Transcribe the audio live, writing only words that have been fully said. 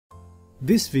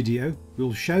This video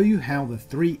will show you how the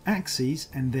three axes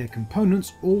and their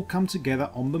components all come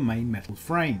together on the main metal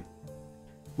frame.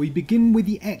 We begin with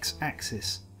the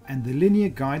x-axis and the linear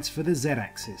guides for the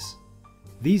z-axis.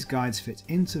 These guides fit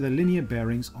into the linear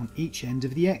bearings on each end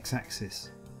of the x-axis.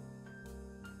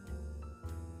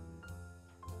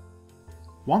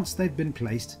 Once they've been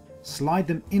placed, slide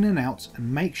them in and out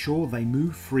and make sure they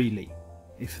move freely.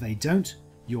 If they don't,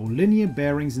 your linear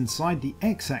bearings inside the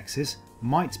x-axis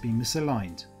might be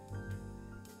misaligned.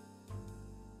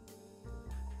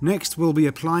 Next we'll be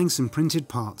applying some printed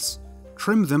parts.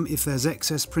 Trim them if there's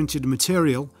excess printed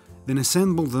material, then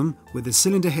assemble them with the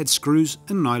cylinder head screws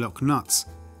and nylock nuts.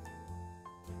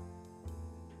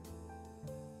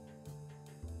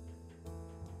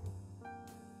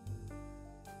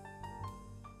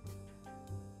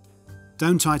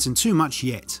 Don't tighten too much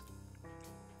yet.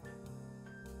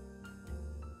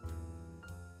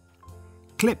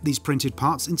 Clip these printed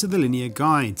parts into the linear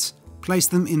guides. Place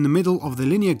them in the middle of the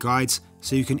linear guides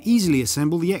so you can easily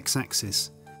assemble the x-axis.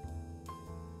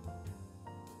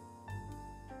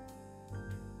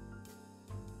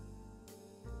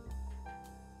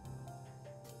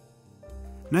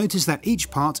 Notice that each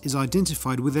part is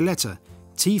identified with a letter.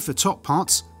 T for top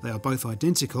parts, they are both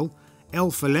identical,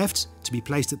 L for left to be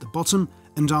placed at the bottom,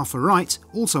 and R for right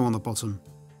also on the bottom.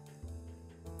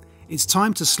 It's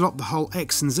time to slot the whole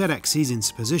X and Z axes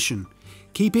into position.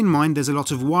 Keep in mind there's a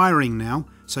lot of wiring now,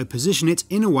 so position it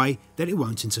in a way that it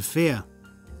won't interfere.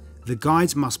 The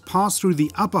guides must pass through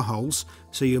the upper holes,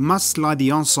 so you must slide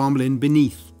the ensemble in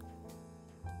beneath.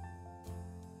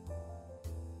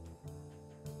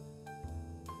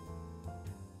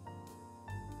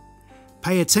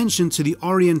 Pay attention to the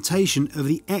orientation of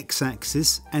the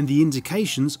X-axis and the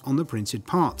indications on the printed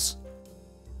parts.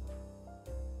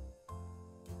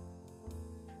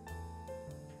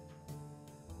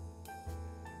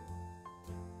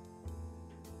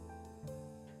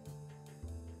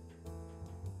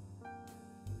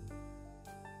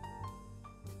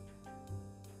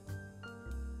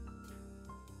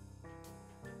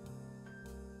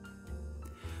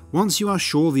 Once you are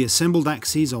sure the assembled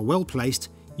axes are well placed,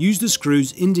 use the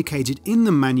screws indicated in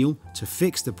the manual to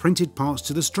fix the printed parts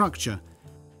to the structure.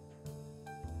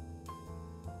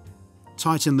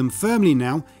 Tighten them firmly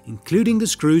now, including the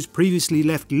screws previously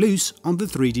left loose on the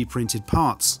 3D printed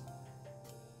parts.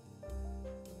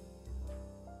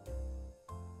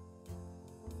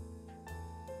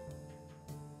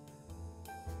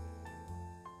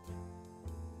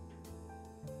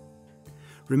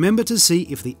 Remember to see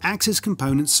if the axis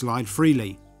components slide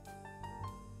freely.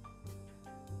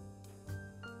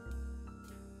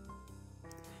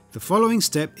 The following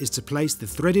step is to place the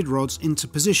threaded rods into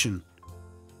position.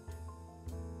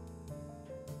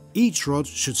 Each rod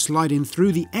should slide in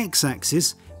through the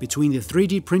x-axis between the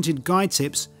 3D printed guide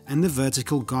tips and the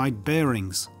vertical guide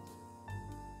bearings.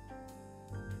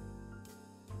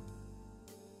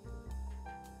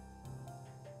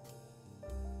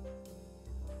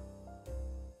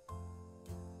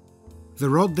 The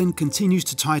rod then continues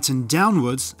to tighten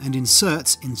downwards and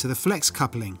inserts into the flex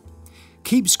coupling.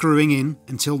 Keep screwing in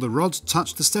until the rods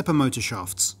touch the stepper motor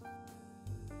shafts.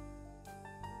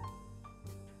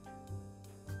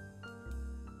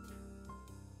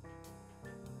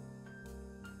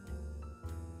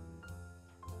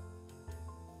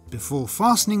 Before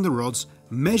fastening the rods,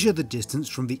 measure the distance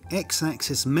from the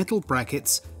x-axis metal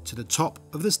brackets to the top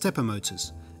of the stepper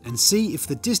motors, and see if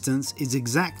the distance is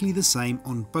exactly the same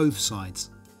on both sides.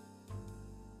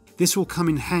 This will come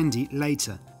in handy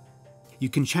later. You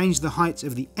can change the height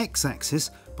of the x-axis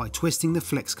by twisting the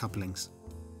flex couplings.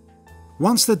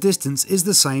 Once the distance is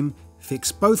the same,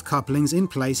 fix both couplings in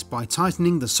place by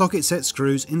tightening the socket set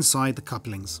screws inside the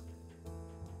couplings.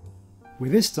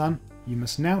 With this done, you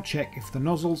must now check if the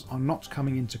nozzles are not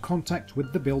coming into contact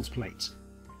with the build plate.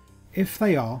 If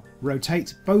they are,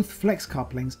 rotate both flex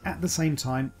couplings at the same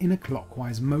time in a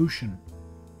clockwise motion.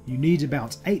 You need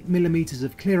about 8 mm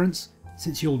of clearance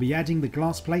since you'll be adding the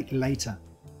glass plate later.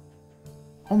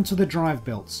 Onto the drive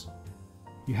belts.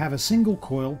 You have a single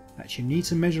coil that you need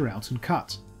to measure out and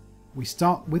cut. We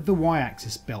start with the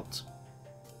Y-axis belt.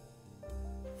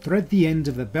 Thread the end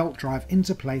of the belt drive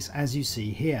into place as you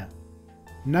see here.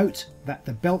 Note that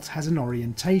the belt has an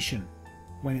orientation.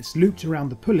 When it's looped around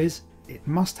the pulleys, it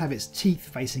must have its teeth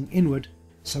facing inward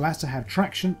so as to have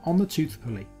traction on the tooth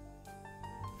pulley.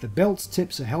 The belt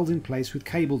tips are held in place with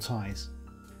cable ties.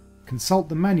 Consult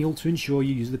the manual to ensure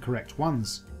you use the correct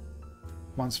ones.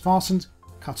 Once fastened,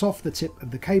 cut off the tip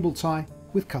of the cable tie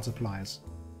with cutter pliers.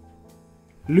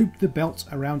 Loop the belt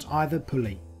around either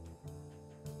pulley.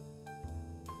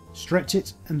 Stretch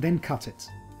it and then cut it.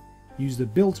 use the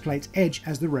build plate edge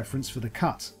as the reference for the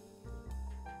cut.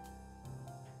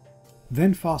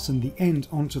 Then fasten the end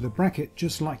onto the bracket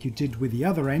just like you did with the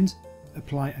other end,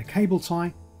 apply a cable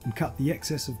tie and cut the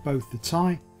excess of both the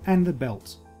tie and the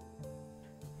belt.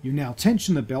 You now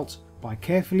tension the belt by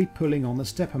carefully pulling on the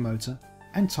stepper motor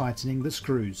and tightening the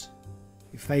screws.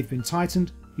 If they've been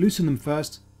tightened, loosen them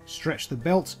first, stretch the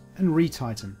belt and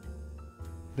retighten.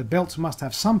 The belt must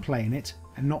have some play in it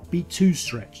and not be too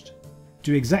stretched.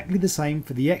 Do exactly the same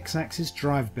for the X-axis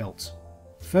drive belt.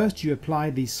 First you apply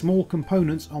these small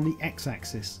components on the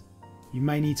X-axis. You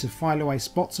may need to file away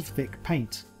spots of thick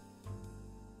paint.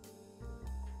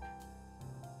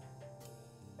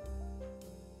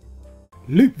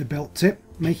 Loop the belt tip,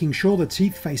 making sure the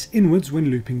teeth face inwards when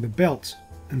looping the belt,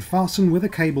 and fasten with a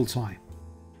cable tie.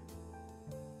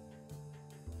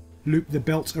 Loop the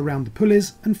belt around the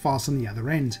pulleys and fasten the other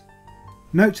end.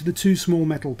 Note the two small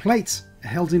metal plates are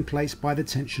held in place by the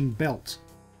tension belt.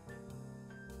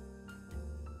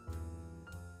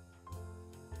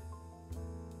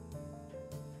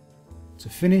 To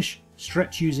finish,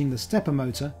 stretch using the stepper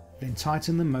motor, then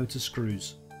tighten the motor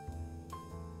screws.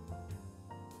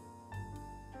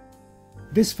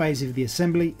 This phase of the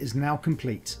assembly is now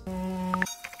complete.